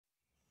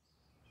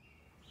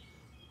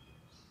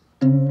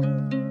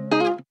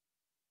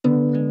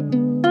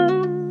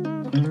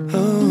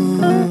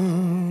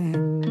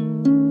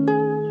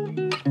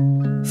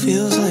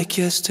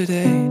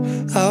yesterday,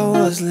 I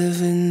was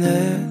living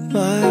at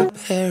my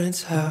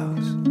parents'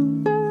 house.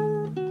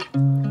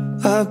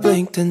 I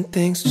blinked and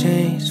things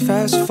changed.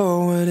 Fast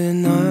forward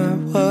and I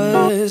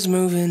was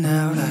moving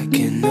out. I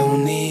can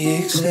only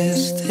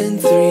exist in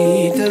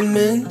 3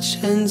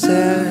 dimensions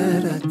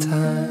at a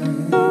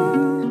time.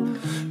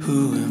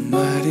 Who am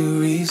I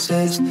to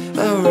resist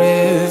a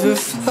river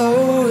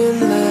flowing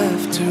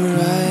left to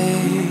right?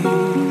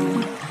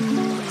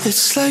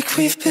 It's like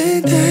we've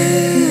been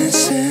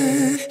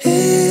dancing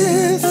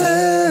in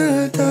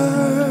the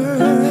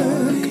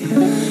dark.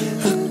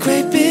 A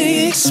great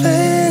big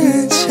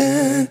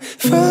expansion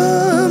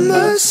from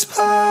a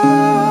spark.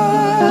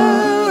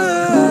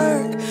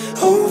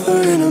 Over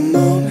in a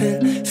moment,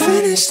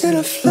 finished in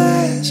a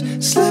flash,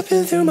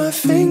 slipping through my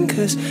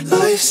fingers.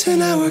 Life's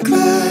an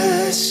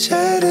hourglass,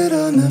 shattered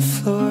on the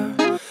floor.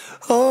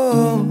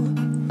 Oh,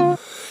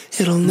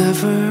 it'll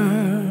never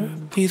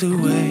be the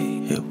way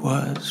it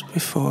was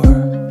before.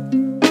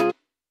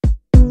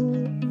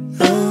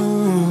 No.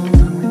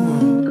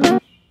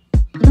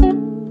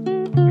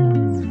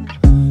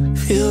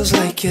 Feels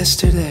like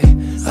yesterday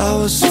I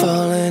was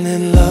falling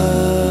in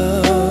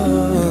love.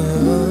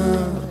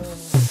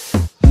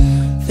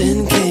 Then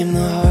came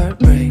the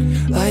heartbreak,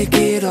 like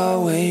it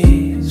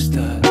always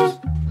does.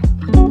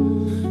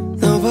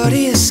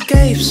 Nobody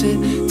escapes it,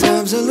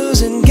 time's a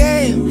losing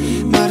game.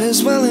 Might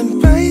as well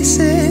embrace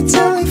it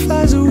till it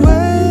flies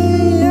away.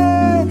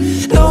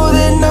 Know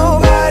that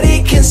nobody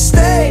can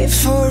stay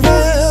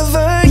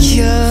forever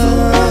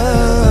young.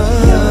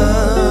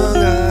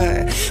 I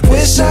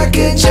wish I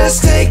could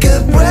just take a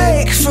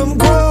break from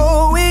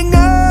growing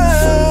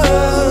up.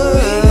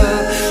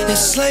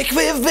 It's like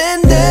we've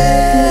been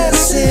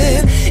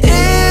dancing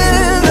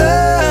in the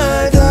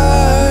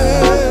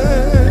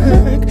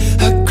dark.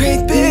 A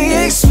great big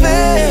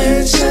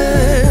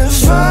expansion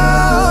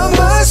from a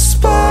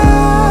spark.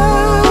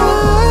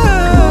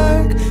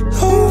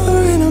 Over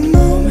in a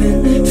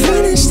moment,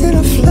 finished in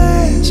a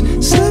flash,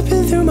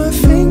 slipping through my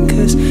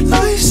fingers.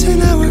 Life's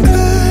an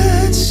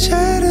hourglass,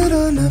 shattered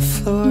on the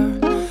floor.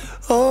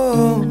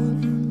 Oh,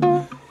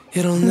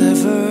 it'll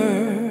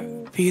never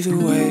be the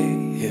way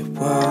it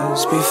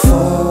was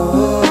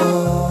before.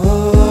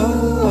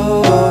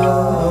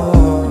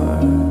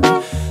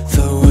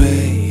 The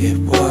way it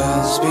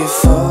was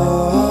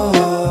before.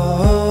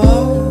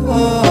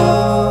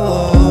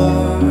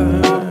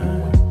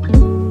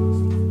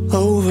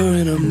 Over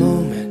in a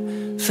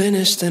moment,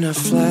 finished in a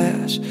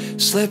flash,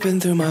 slipping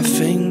through my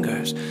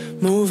fingers,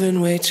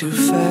 moving way too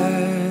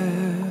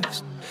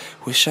fast.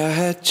 Wish I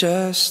had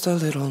just a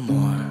little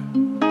more.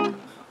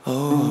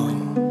 Oh,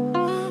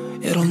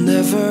 it'll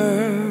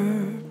never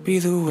be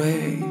the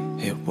way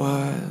it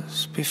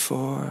was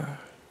before.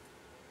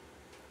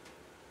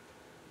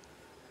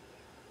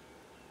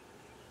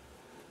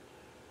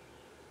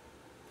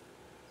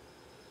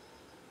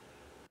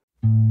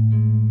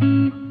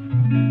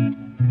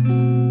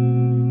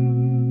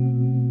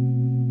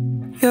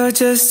 You're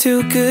just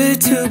too good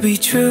to be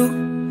true.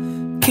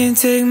 Can't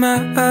take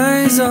my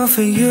eyes off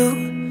of you.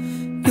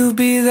 You'll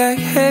be like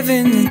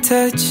heaven to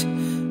touch.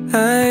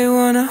 I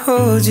wanna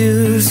hold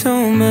you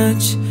so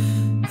much.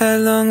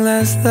 At long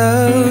last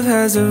love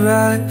has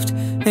arrived,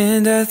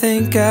 and I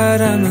thank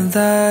God I'm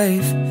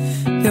alive.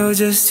 You're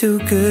just too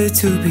good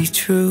to be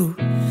true.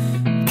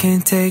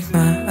 Can't take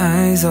my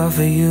eyes off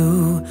of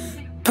you.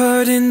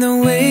 Pardon the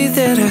way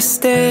that I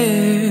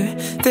stare,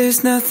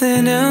 there's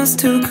nothing else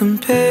to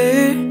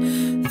compare.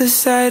 The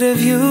sight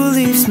of you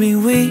leaves me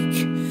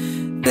weak.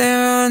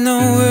 There are no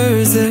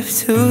words left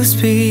to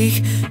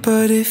speak.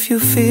 But if you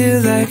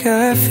feel like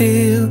I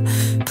feel,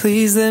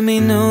 please let me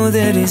know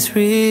that it's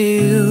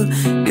real.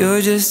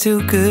 You're just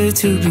too good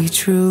to be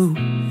true.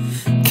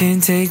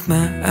 Can't take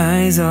my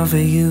eyes off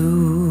of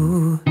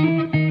you. I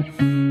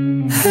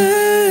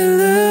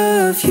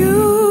love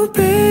you,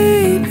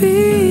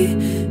 baby.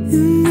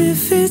 And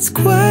if it's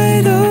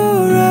quite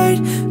alright,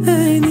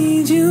 I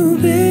need you,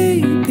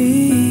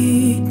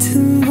 baby,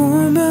 to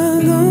warm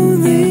a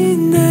lonely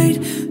night.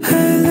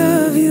 I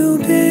love you,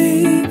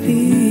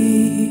 baby.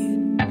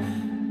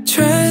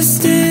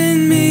 Trust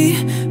in me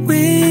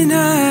when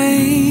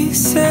I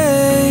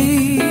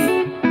say,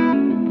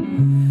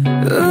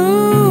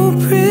 oh,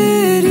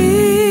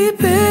 pretty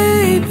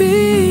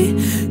baby,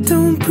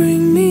 don't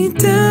bring me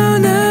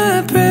down,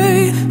 I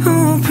pray.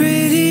 Oh,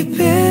 pretty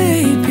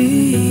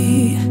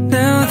baby,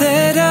 now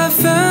that I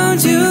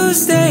found you,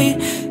 stay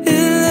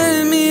and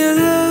let me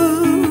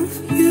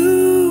love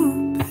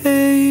you,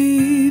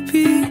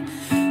 baby.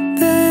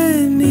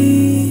 Let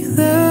me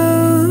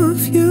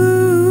love you.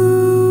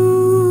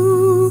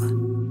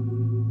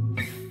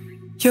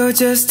 You're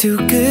just too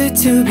good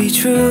to be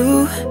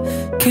true.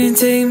 Can't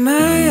take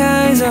my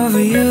eyes off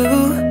of you.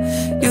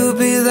 You'll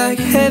be like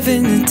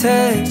heaven to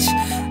touch.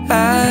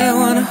 I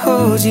wanna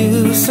hold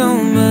you so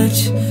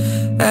much.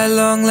 At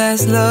long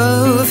last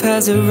love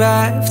has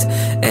arrived,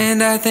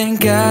 and I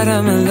thank God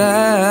I'm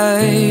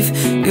alive.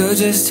 You're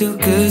just too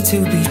good to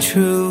be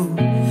true.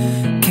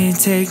 Can't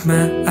take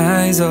my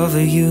eyes off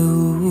of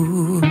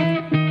you.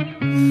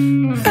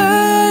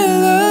 I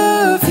love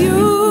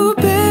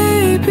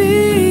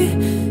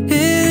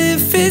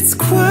it's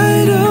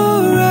quite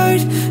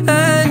alright.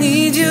 I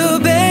need you,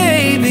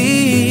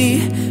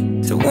 baby,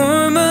 to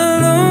warm a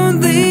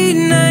lonely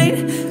night.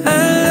 I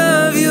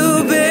love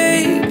you,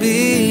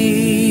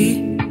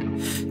 baby.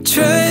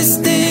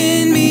 Trust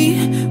in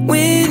me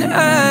when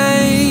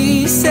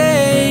I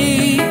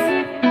say,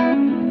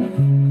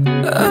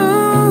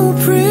 oh,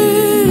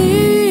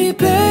 pretty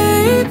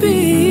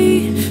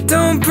baby,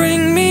 don't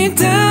bring me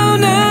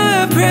down,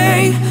 I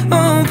pray.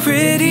 Oh,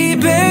 pretty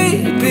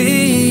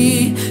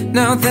baby,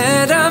 now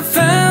that I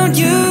found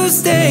you,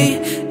 stay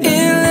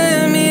and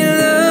let me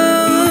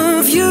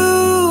love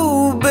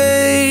you,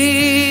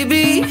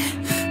 baby.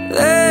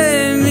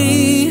 Let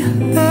me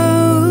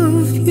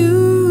love you.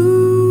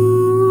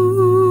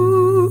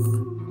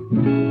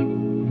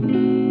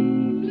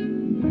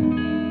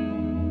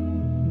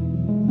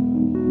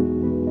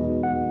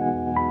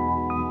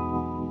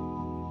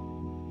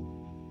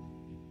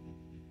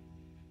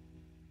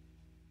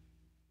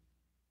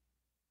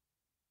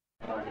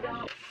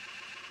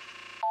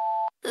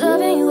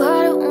 Loving you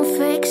harder won't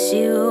fix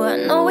you. I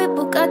know we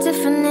both got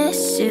different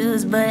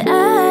issues, but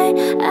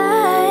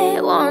I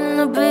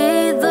wanna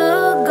be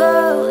the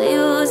girl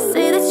you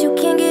say that you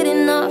can't get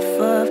enough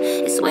of.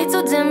 It's way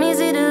too damn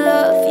easy to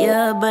love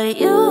ya, but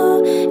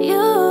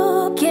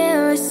you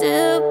can't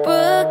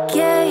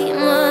reciprocate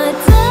my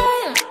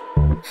time.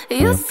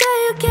 You say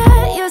you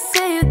care, you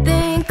say you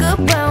think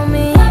about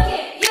me. Why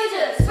can't you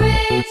just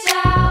reach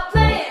out,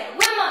 play it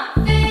with my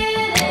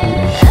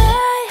feelings?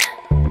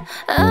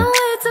 I'm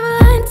way too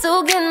blind to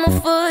get no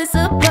voice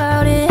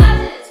about it. I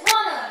just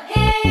wanna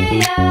hear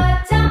ya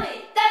tell me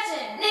that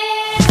you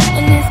need me.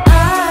 And if I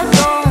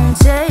don't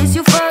chase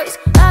you first,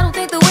 I don't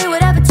think that we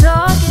would ever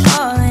talk at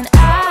all. And I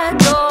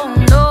don't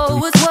know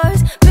what's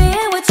worse,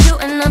 being with you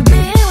and not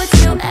being with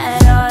you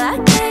at all. I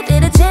gave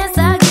it a chance, I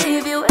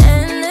gave you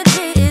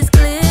energy. It's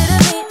clear to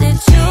me that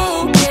you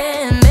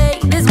can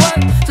make this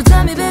work. So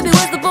tell me, baby,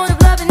 what's the point of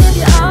loving if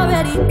you're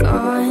already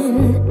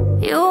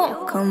gone? You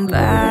won't come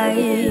back.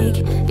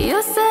 You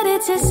said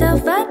it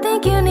yourself, I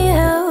think you need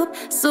help.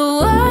 So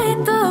why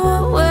do I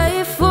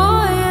wait for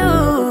you?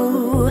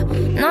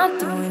 Not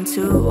doing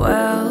too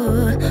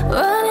well.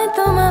 Running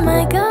through my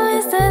mind,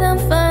 convinced that I'm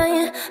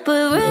fine,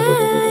 but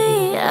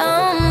really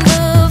I'm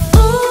the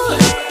fool.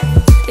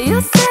 You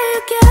say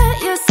you care,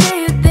 you say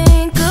you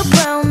think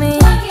about me.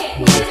 Why can't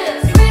you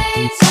just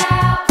reach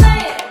out,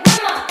 play it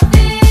with my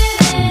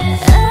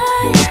feelings?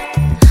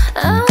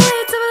 I'm way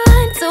too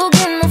blind to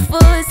get no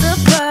voice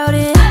about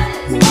it. I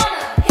just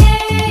wanna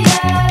hear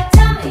ya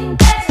tell me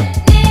that you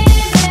need me.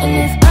 And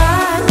if I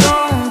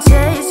don't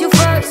chase you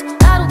first,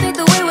 I don't think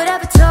that we would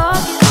ever talk at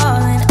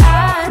all. And I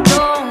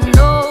don't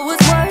know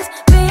what's worse,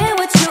 being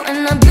with you and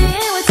not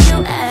being with you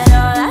at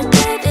all. I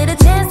gave it a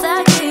chance, I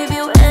gave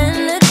you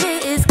energy.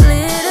 It's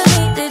clear to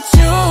me that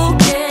you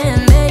can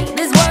make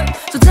this work.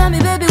 So tell me,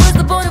 baby, what's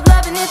the point of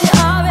loving if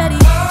you're already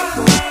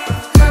gone?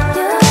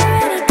 You're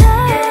already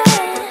gone.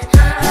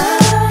 You're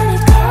already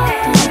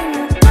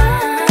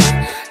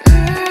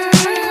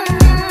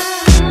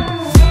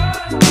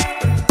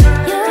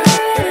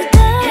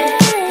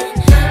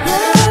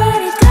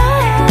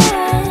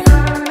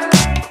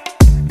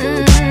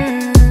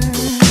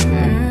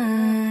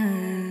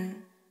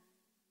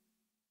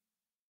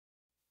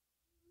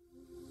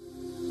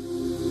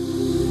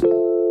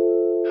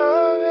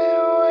I've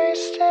been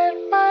wasting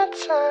my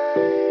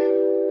time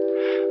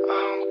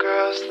on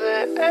girls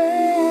that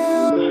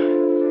ain't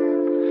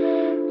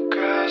you,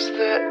 girls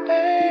that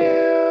ain't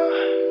you.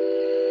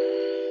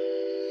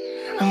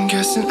 I'm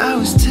guessing I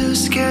was too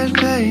scared,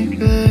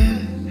 baby.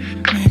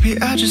 Maybe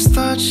I just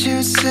thought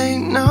you'd say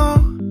no.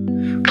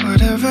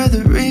 Whatever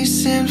the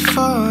reason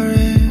for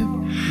it,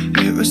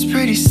 it was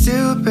pretty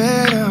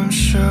stupid, I'm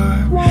sure.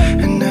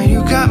 And now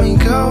you got me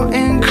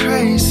going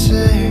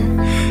crazy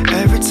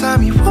every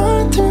time you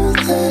walk through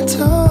the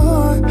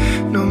door.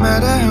 No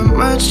matter how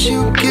much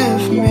you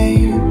give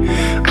me,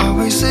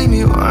 always leave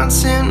me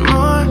wanting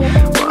more,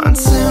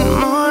 wanting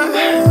more.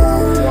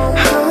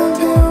 I've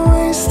been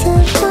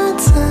wasting my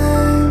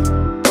time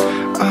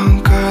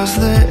on girls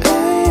that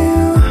ain't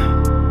you,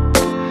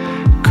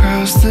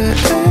 girls that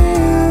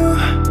ain't you.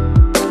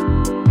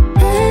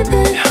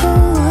 Baby,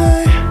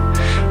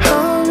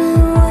 I've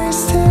been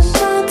wasting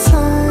my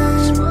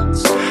time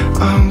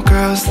on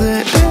girls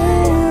that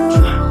ain't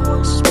you,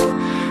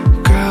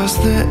 girls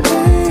that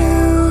ain't you.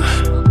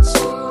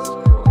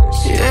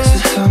 Yeah, so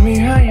tell me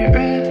how you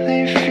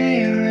really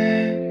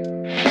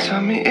feeling.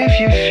 Tell me if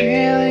you're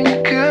feeling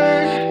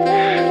good.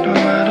 No, I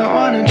don't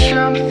wanna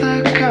jump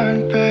the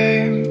gun,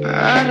 babe, but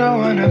I don't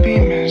wanna be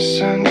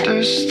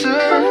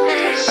misunderstood.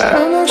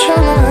 I'm not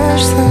trying to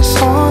rush this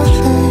whole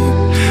thing.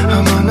 I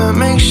wanna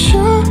make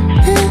sure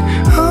it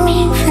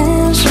all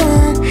feels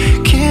right.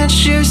 Can't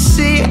you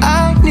see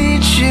I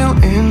need you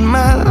in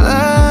my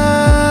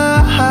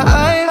life? I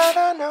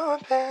don't know,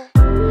 babe.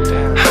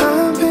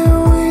 I've been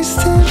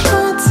wasting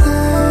my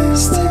time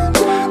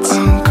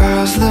on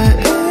girls that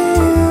ain't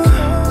you,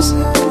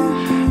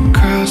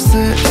 girls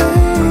that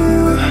ain't you.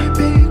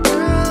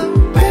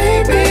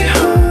 Baby,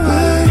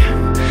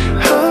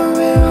 I've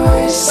been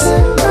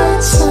wasting my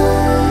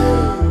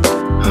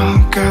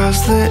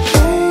girls that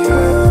ain't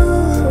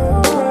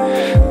you,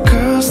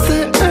 girls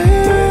that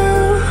ain't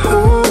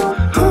you.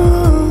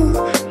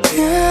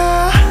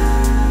 Yeah,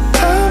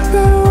 I've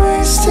been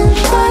wasting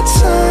my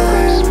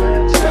time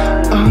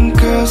on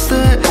girls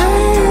that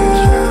ain't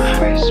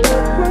you,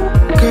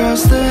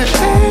 girls that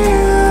ain't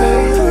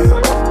you.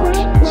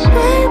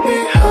 Baby,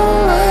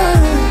 alright,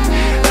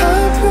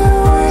 I've been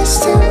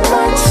wasting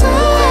my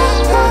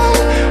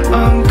time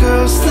on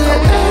girls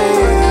that ain't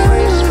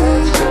you,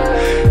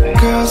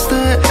 girls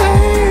that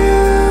ain't you.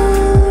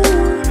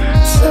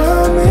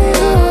 Tell me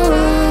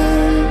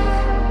alright.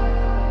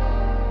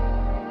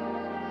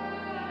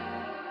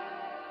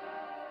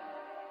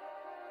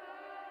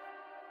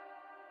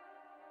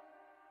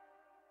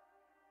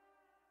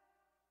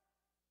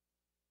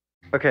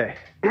 Okay,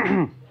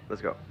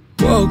 let's go.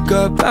 Woke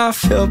up, I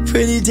felt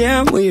pretty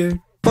damn weird.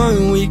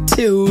 1 week,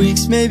 2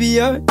 weeks, maybe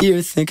a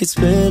year. Think it's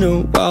been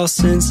a while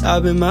since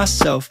I've been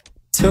myself.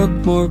 Took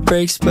more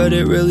breaks, but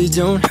it really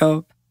don't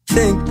help.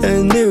 Think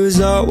the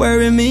news all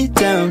wearing me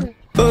down.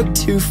 Booked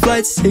 2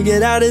 flights to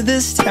get out of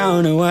this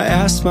town. Oh, I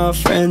asked my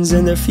friends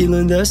and they're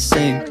feeling the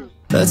same.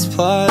 Let's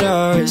plot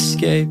our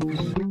escape.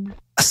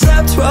 I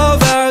slept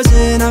 12 hours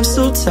and I'm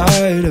so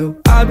tired. Oh,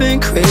 I've been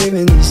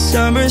craving these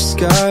summer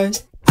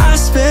skies. I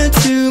spent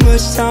too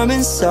much time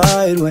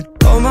inside when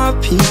all my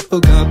people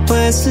got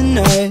plans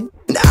tonight.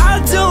 And I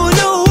don't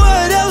know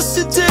what else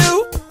to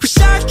do. Wish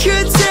I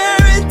could tear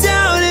it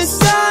down and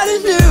start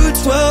anew.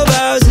 12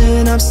 hours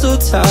and I'm so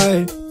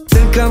tired.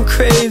 Think I'm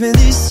craving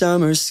these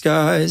summer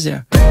skies,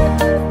 yeah.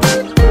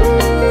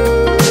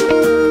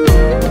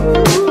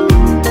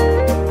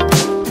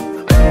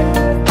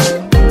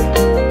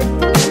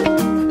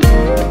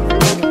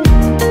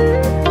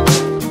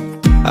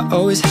 I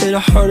always hit a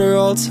harder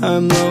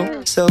all-time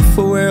low.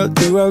 Self-aware,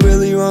 do I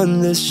really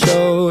run this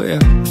show? Yeah,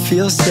 I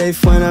feel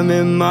safe when I'm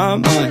in my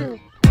mind.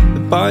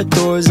 The bar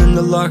doors and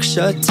the lock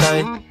shut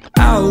tight.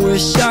 I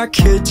wish I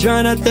could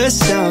drown out the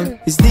sound,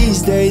 'cause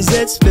these days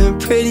it's been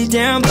pretty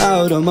damn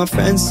loud. All my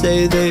friends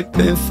say they've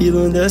been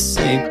feeling the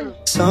same.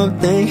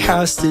 Something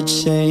has to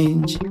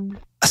change.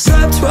 I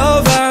slept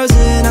 12 hours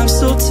and I'm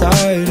so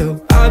tired.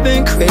 Oh, I've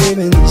been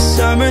craving these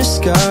summer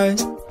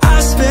skies. I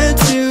spent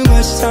too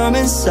much time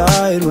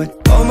inside when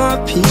all my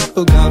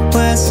people got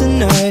plans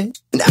tonight.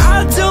 And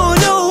I don't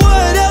know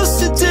what else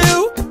to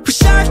do.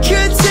 Wish I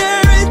could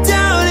tear it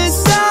down and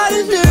start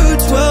anew.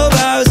 12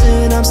 hours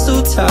and I'm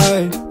so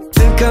tired.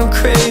 Think I'm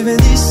craving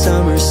these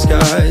summer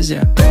skies,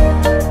 yeah.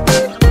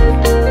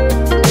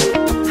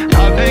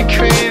 I've been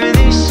craving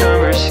these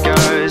summer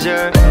skies,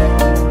 yeah.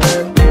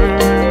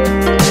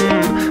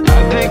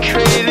 I've been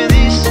craving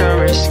these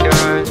summer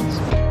skies.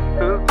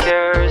 Who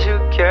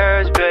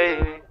cares,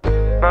 baby?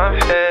 My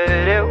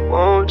head, it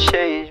won't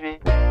change me.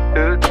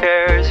 Who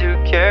cares?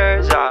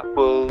 I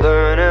will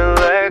learn and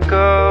let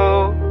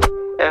go.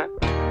 Yeah.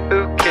 Who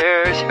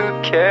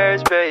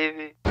cares,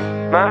 baby?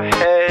 My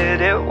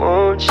head, it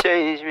won't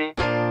change me.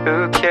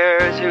 Who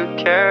cares?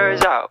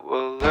 I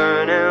will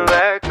learn and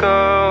let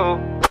go.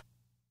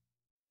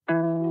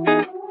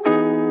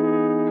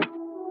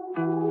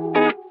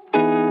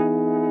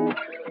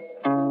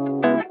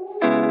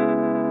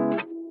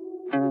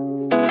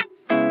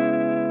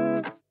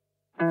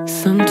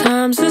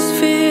 Sometimes this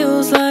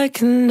feels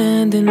like an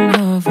ending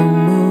of a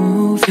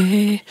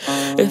movie.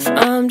 If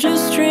I'm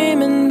just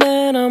dreaming,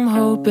 then I'm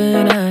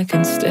hoping I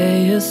can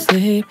stay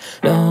asleep.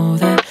 Know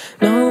that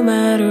no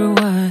matter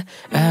what,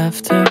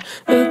 after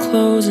the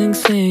closing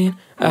scene,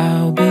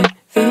 I'll be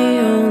the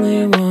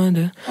only one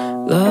to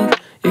love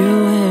you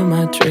in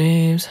my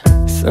dreams.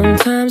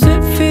 Sometimes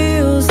it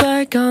feels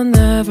like I'll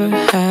never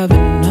have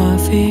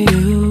enough of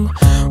you.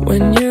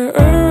 When you're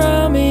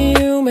around me,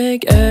 you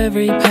make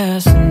every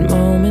passing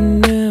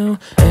moment new.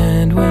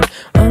 And when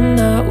I'm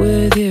not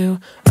with you,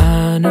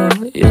 I know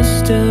you'll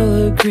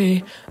still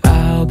agree.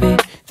 I'll be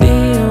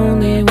the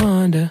only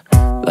one to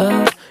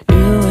love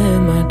you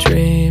in my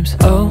dreams.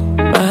 Oh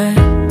my,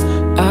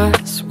 I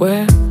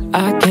swear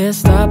I can't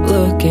stop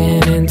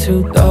looking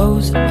into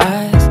those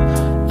eyes.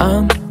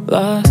 I'm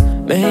lost,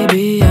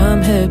 maybe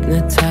I'm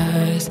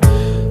hypnotized.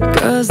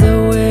 'Cause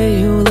the way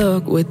you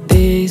look with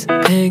these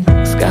pink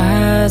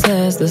skies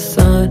as the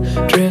sun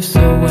drifts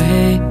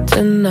away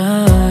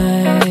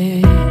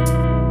tonight.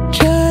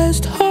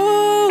 Just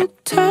hold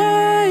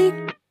tight,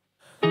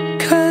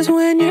 'cause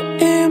when you're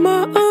in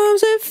my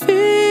arms it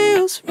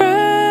feels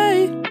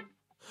right.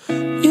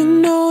 You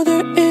know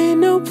there ain't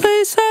no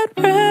place I'd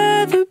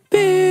rather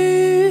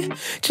be.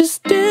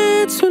 Just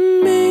dance with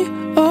me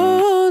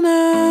all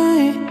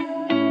night,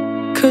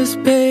 'cause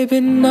baby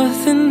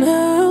nothing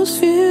else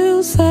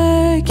feels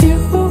like you.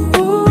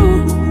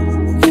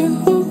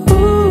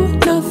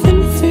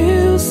 Nothing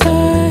feels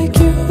like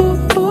you.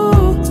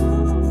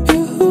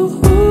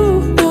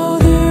 No,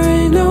 there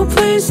ain't no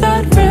place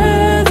I'd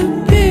rather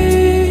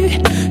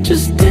be.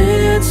 Just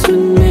dance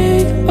with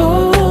me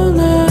all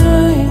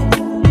night,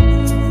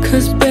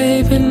 'cause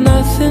baby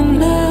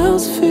nothing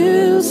else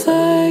feels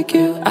like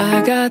you.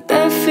 I got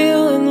that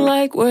feeling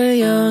like we're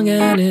young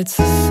and it's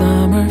a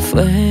summer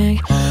fling.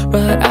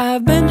 But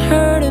I've been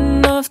hurt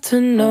enough to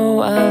know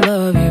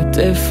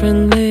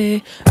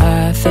differently.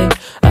 I think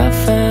I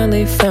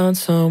finally found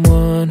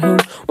someone who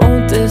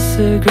won't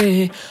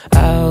disagree.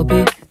 I'll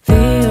be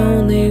the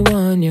only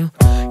one you'll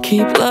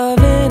keep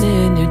loving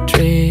in your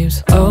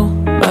dreams. Oh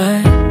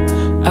my,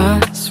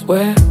 I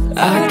swear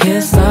I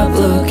can't stop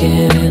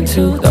looking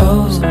into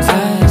those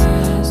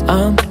eyes.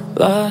 I'm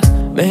lost,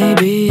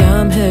 maybe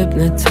I'm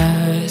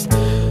hypnotized,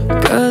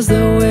 'cause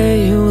the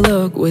way you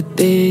look with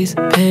these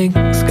pink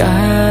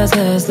skies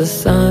as the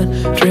sun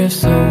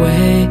drifts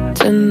away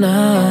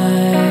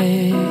tonight.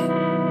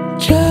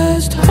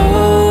 Just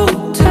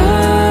hold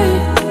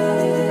tight,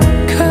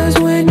 'cause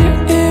when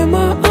you're in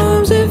my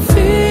arms it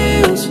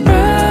feels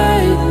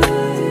right.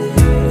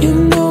 You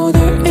know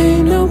there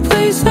ain't no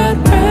place I'd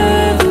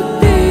rather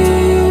be.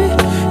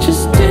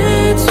 Just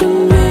dance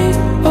with me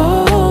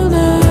all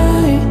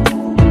night,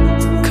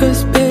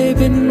 'cause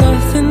baby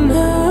nothing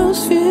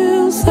else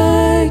feels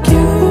like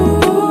you.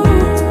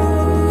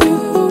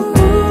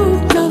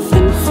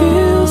 Nothing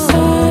feels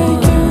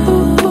like you.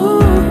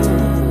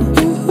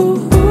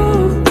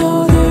 No,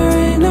 there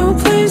ain't no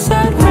place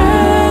I'd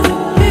rather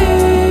be.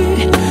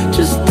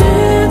 Just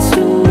dance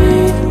with me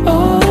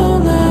all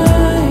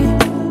night,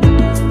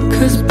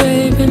 'cause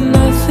baby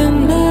nothing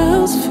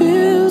else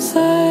feels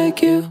like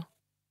you.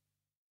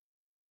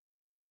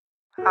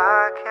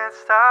 I can't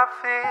stop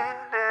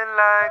feeling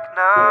like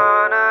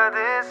none of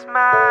this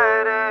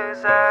matters.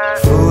 I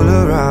fool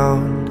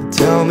around,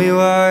 tell me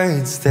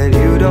words that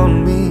you don't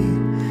mean.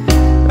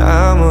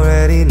 I'm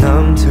already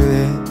numb to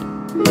it.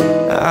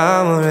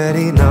 I'm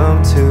already numb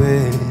to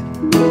it.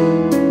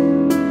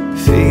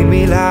 Feed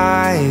me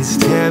lies,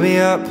 tear me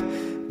up,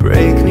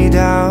 break me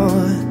down.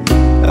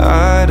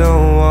 I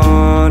don't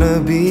wanna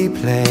be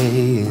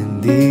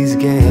playing these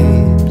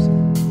games.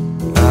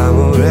 I'm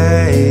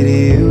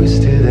already used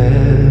to them.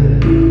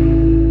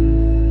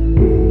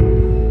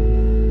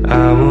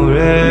 I'm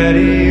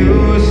already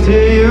used to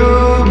you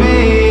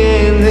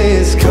being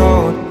this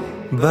cold,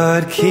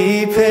 but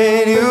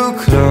keeping you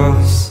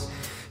close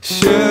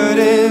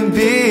shouldn't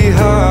be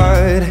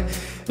hard.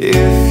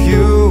 If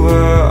you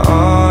were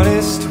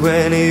honest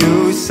when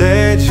you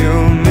said you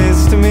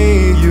missed me,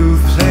 you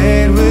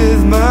played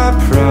with my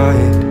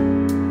pride,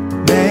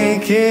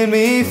 making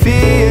me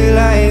feel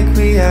like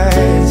we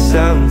had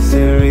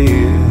something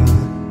real.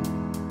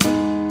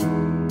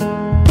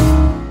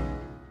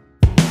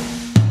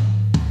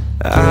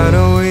 I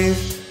know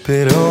we've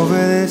been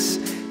over this,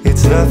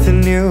 it's nothing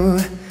new.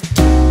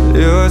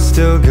 You're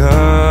still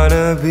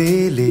gonna be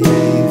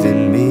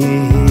leaving me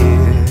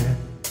here.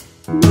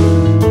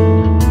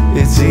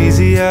 It's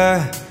easier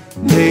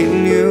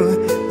hating you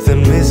than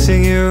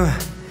missing you,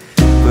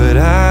 but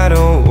I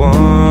don't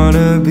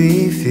wanna be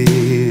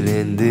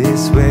feeling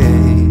this way.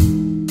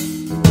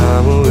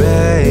 I'm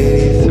already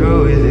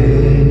through with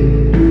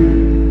it.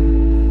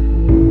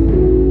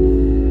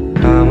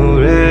 I'm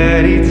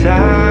already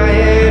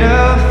tired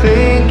of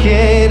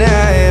thinking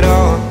at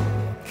all,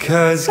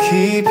 'cause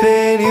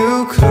keeping you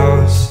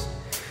close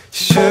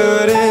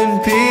shouldn't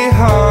be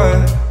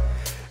hard.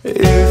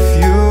 If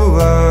you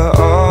were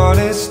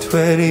honest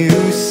when you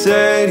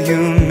said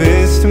you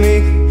missed me,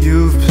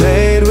 you've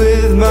played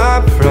with my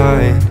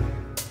pride,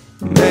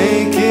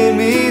 making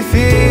me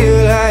feel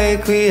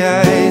like we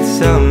had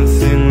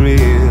something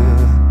real,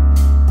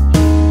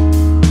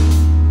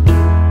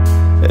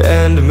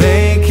 and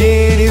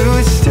making you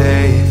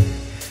stay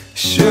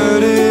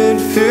shouldn't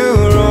feel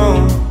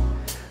wrong.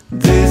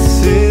 This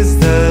is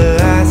the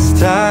last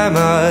time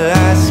I'll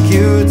ask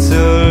you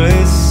to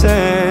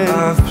listen.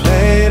 I've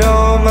played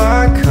all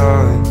my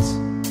cards.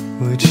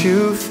 Would you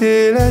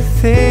feel a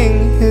thing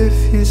if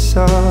you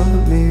saw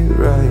me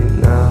right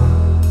now?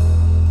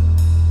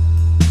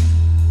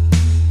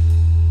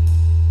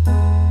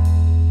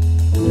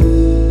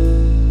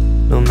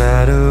 No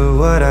matter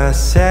what I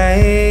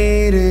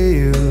say to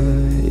you,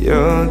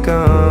 you're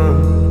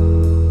gone.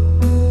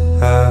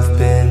 I've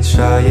been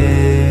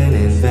trying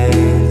in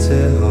vain to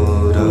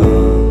hold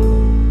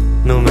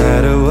on. No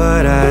matter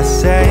what I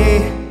say,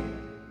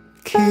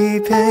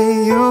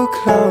 keeping you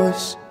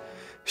close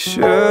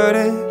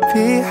shouldn't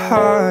be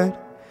hard.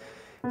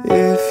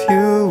 If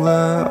you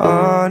were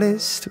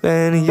honest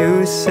when you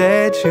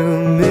said you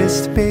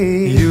missed me,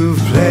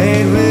 you've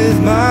played with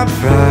my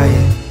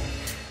pride,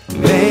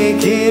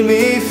 making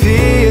me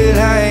feel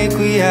like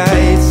we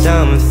had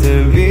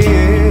something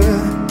real,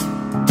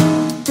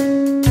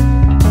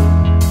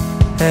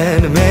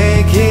 and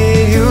making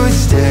you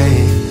stay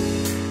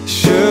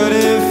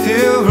shouldn't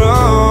feel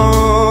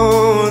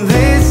wrong.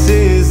 This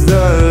is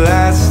the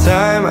last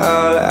time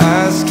I'll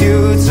ask you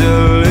to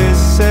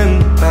listen.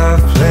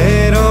 I've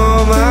played all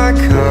my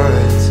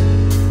cards.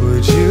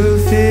 Would you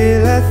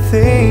feel a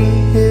thing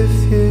if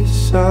you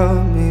saw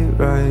me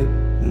right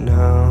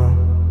now?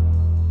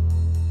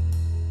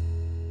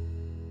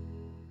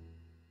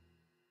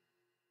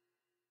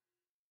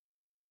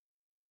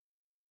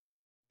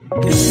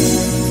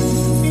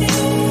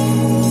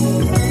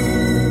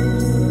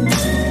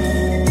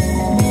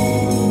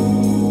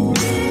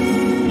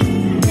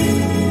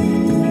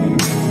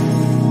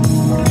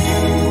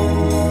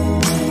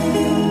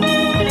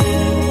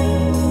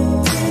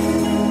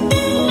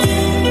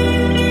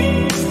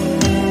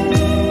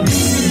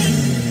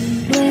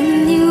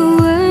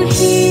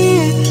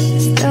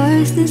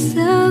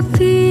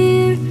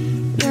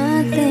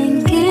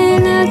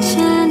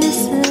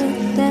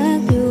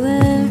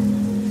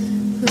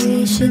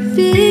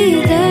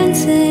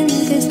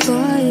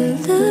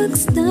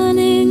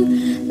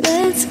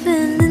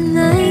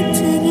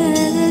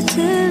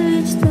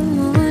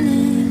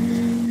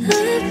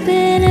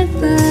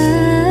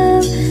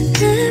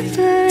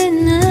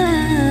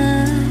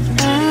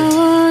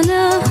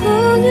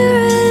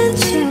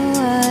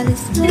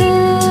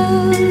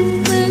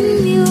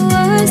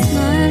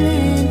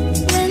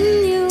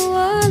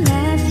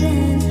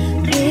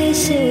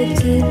 should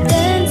keep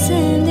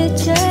dancing to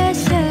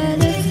trash out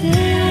the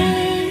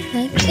feeling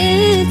like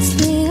it's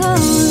the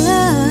whole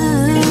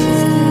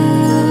life.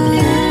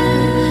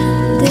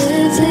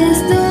 This is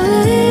the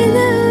way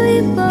that we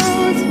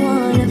both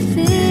wanna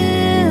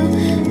feel.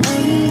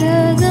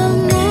 Under the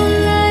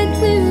moonlight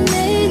we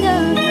made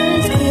our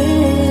first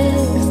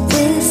kiss.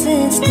 This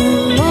is the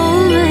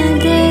moment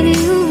that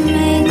you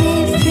made me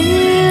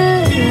feel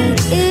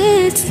like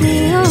it's the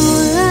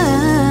whole life.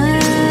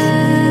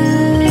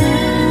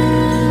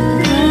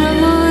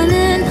 Come on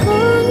and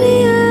hold me,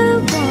 I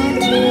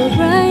want you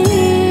right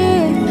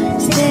here.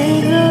 Stay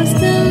close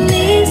to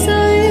me so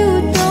you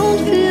don't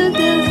feel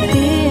the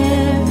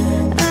fear.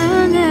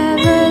 I'll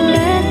never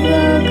let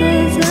go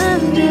 'cause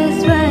I'm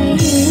just right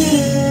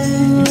here.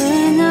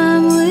 When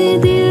I'm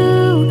with you,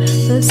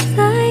 looks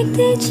like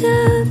deja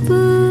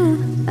vu.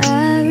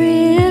 I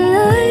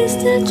realize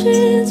the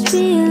dreams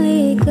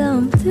really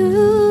come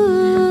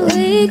through.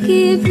 We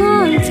keep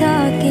on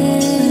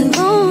talking, the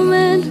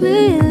moment we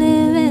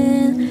live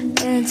in.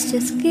 Let's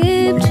just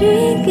keep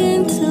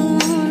drinking till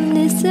one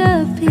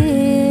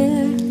disappear.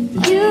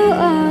 You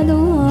are the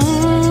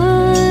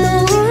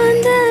one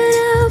that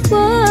I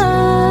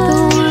want, the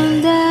one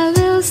that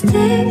will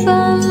stay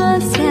by my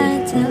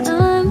side till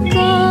I'm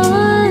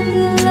gone.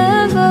 The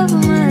love of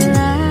my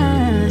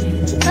life,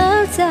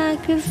 I'll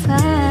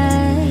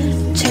sacrifice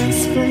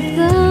just for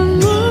the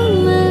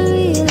moment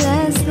we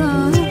last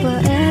long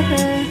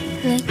forever.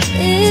 Like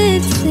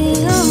it's the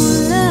whole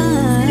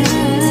life.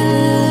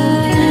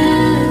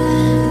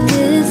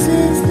 This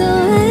is the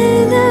way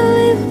that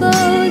we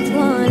both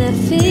wanna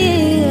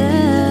feel.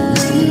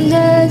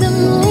 Under the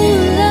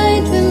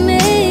moonlight we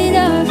made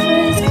our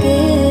first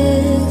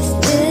kiss.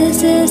 This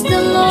is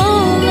the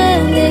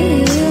moment that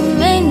you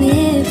made me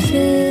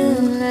feel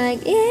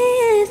like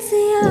it's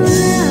the whole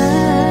life.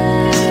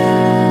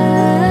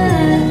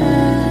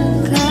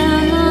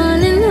 Come on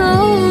and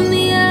hold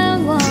me, I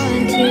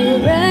want you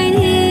right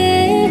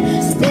here.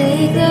 Stay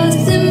close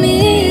to me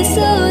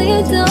so you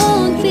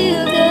don't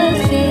feel the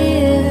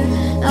fear.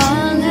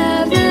 I'll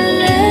never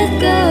let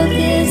go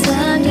 'cause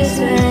I'm just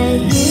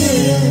right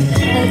here.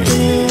 Like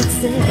it's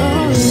the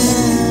whole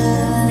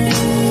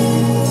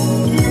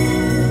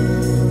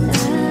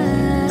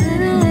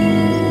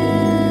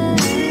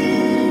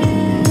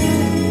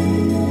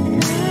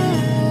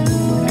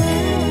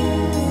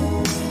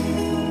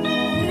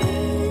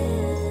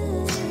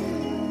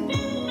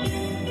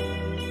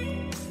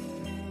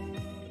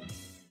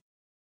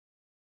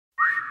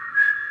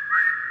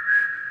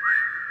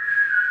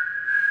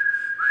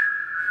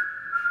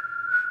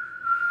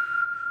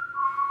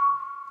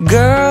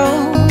Girl,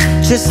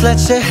 just let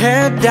your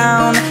hair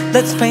down.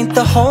 Let's paint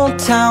the whole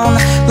town.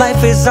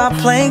 Life is our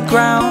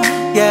playground,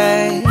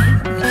 yeah.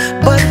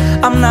 But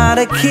I'm not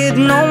a kid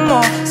no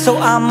more, so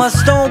I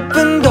must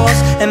open doors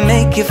and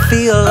make you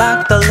feel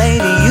like the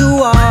lady you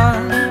are.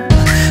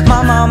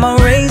 My mama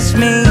raised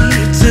me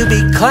to be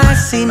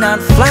classy, not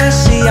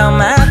flashy. I'm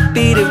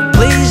happy to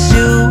please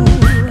you,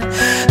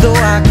 though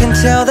I can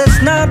tell that's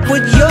not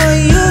what you're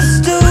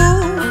used to.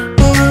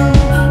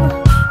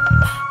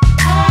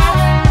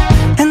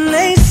 And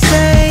they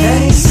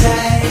say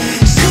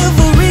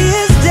chivalry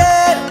is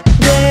dead,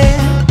 dead,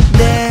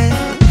 dead.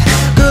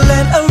 Girl,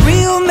 let a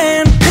real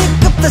man pick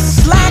up the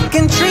slack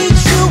and treat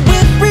you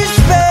with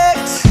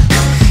respect,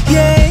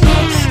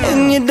 yeah.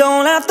 And you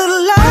don't have to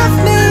love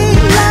me,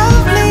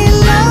 love me,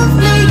 love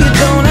me. You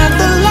don't have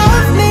to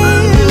love me,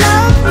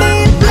 love me,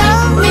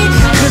 love me.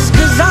 Just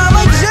 'cause I'm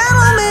a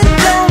gentleman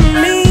don't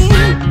mean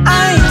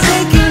I ain't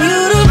taking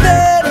you to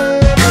bed.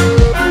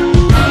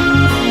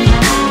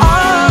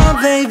 Oh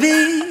baby,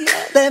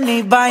 let me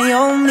buy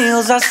your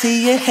meals. I see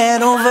you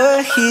head over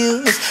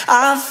heels.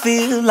 I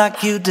feel like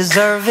you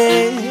deserve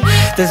it.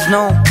 There's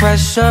no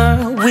pressure,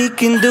 we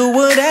can do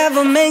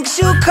whatever makes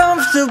you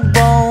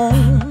comfortable.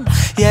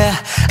 Yeah,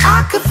 I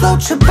could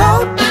float your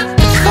boat.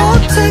 It's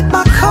cold, take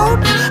my coat.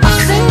 I'll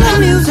sing a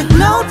music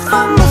note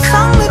from a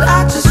song that I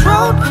just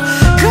wrote.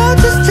 Girl,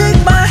 just take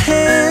my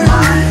hand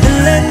and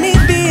let me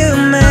be a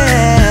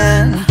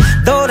man,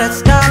 though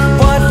that's not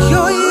what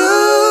you're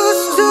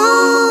used to.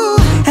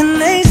 And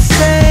they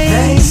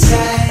say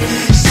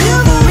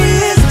chivalry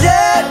is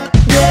dead,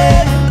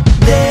 dead,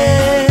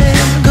 dead.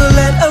 Girl,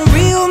 let a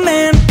real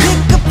man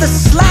pick up the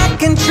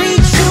slack and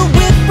treat you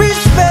with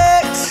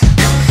respect,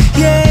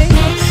 yeah.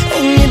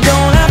 And you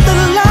don't have to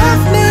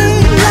love me,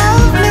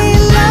 love me,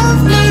 love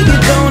me. You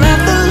don't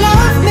have to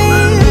love me,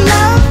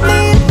 love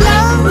me,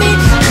 love me.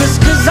 Just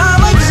 'cause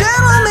I'm a gentleman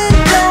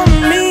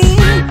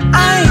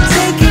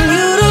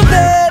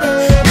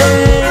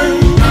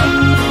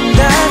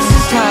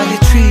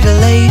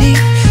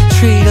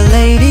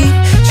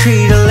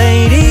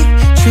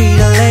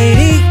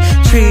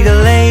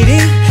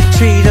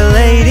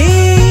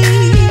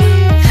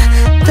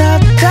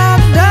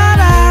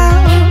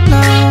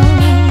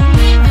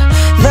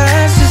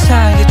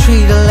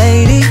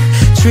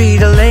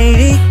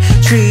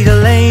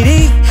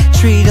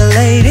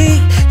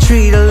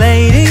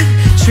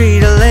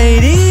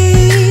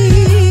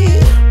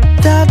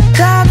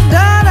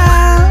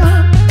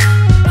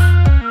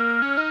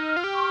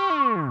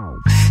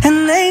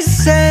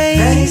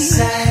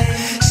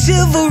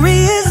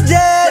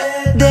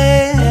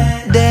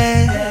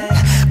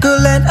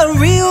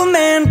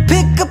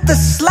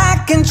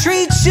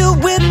you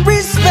with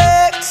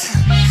respect,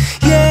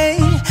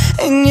 yeah.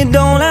 And you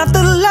don't have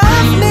to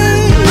love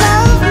me,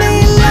 love me,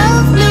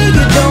 love me.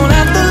 You don't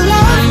have to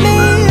love me,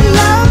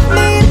 love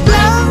me,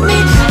 love me.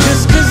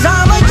 Just 'cause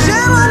I'm a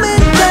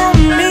gentleman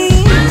don't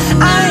mean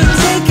I ain't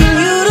taking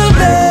you to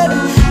bed,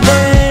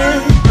 bed.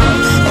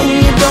 And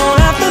you don't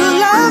have to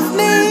love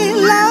me,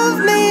 love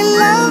me,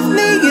 love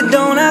me. You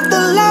don't have to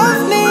love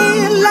me,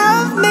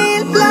 love me,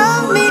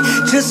 love me.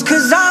 Just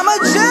 'cause I'm a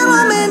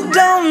gentleman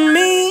don't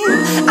mean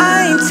I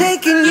ain't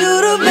taking you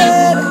to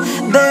bed,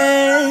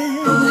 bed.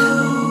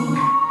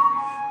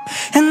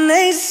 And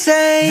they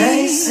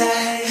say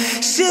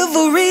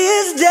chivalry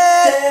is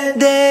dead,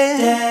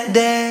 dead,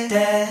 dead,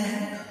 dead.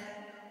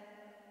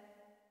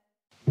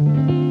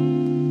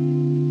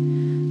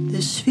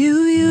 This view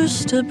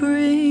used to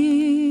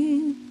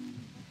bring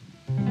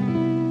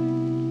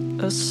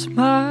a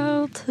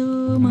smile to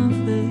my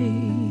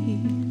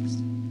face.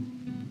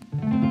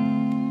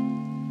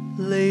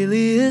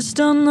 Lately it's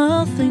done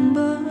nothing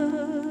but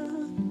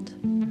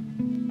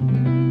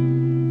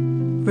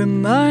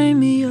remind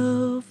me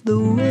of the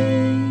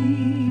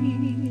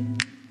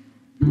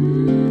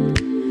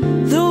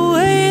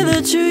way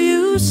that you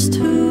used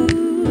to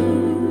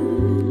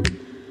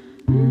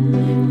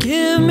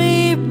give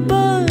me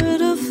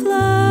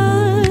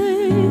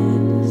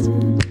butterflies.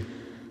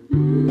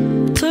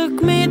 Took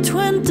me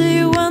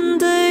 21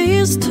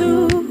 days to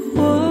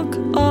walk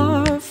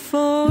our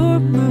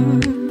former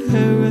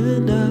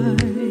paradise.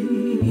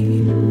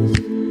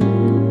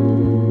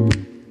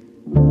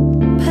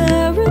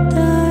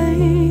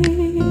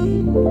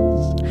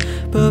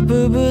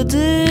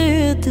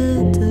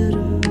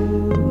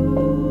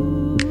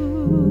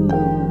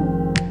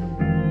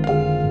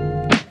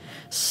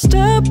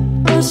 Step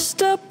by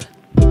step,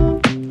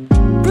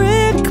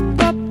 brick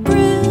by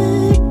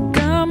brick,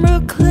 I'm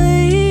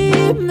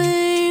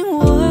reclaiming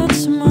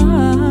what's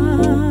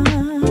mine.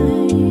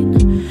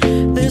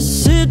 This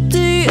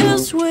city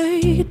is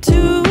way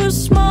too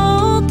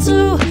small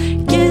to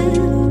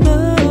give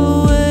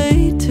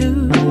away to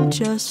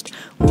just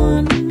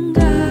one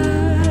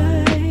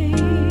guy.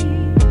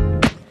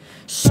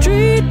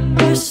 Street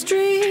by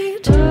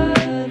street,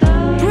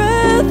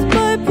 breath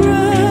by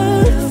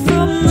breath,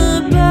 from the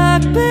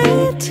back bay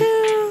to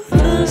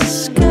the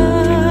sky.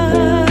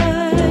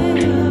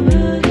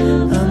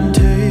 I'm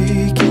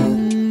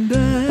taking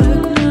back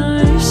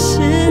my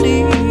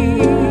city.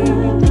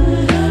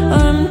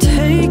 I'm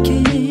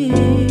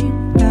taking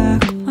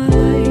back my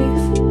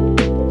life.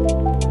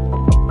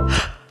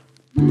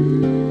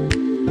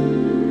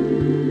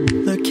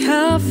 The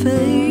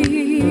cafe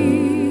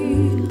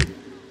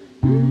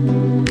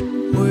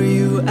where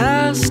you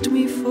asked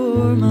me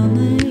for my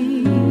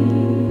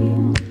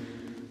name.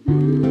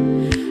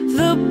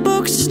 The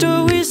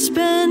bookstore we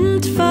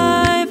spent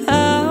 5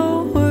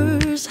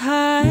 hours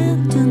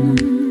hiding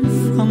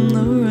from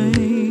the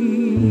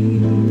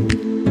rain.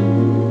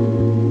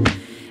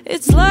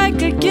 It's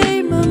like a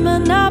game of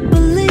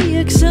Monopoly,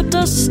 except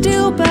I'll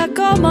steal back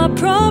all my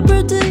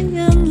property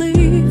and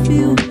leave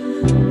you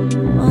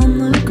on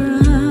the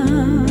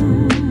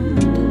ground.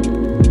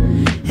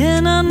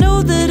 And I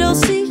know that I'll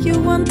see you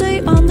one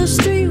day on the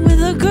street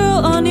with a girl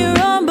on your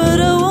arm, but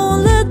I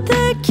won't let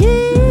that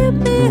keep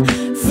me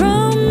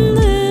from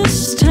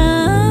this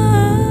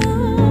town.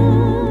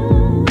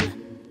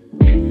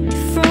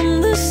 From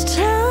this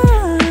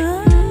town.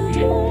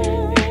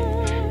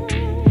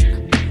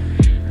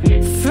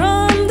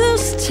 From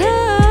this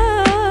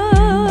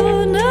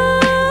town.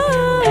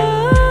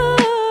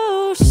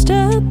 Oh,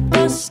 step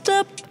by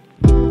step,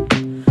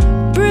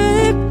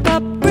 brick by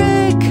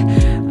brick,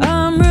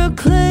 I'm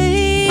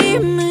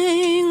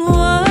reclaiming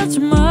what's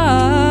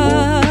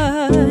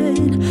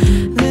mine.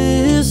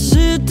 This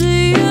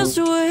city is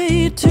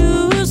way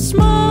too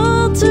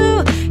small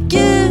to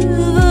give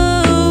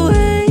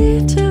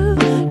away to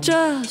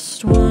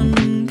just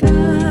one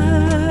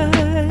guy.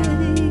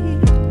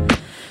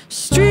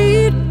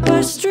 Street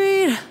by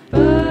street,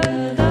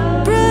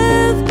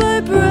 breath by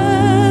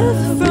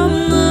breath, from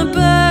the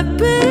back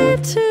bay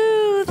to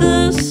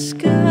the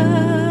sky.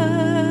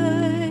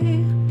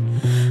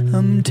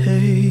 I'm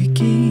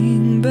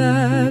taking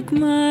back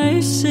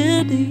my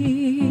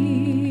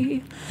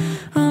city.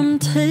 I'm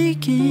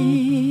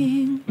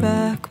taking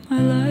back my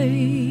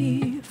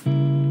life.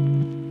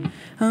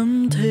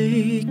 I'm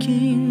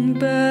taking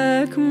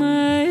back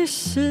my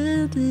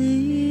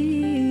city.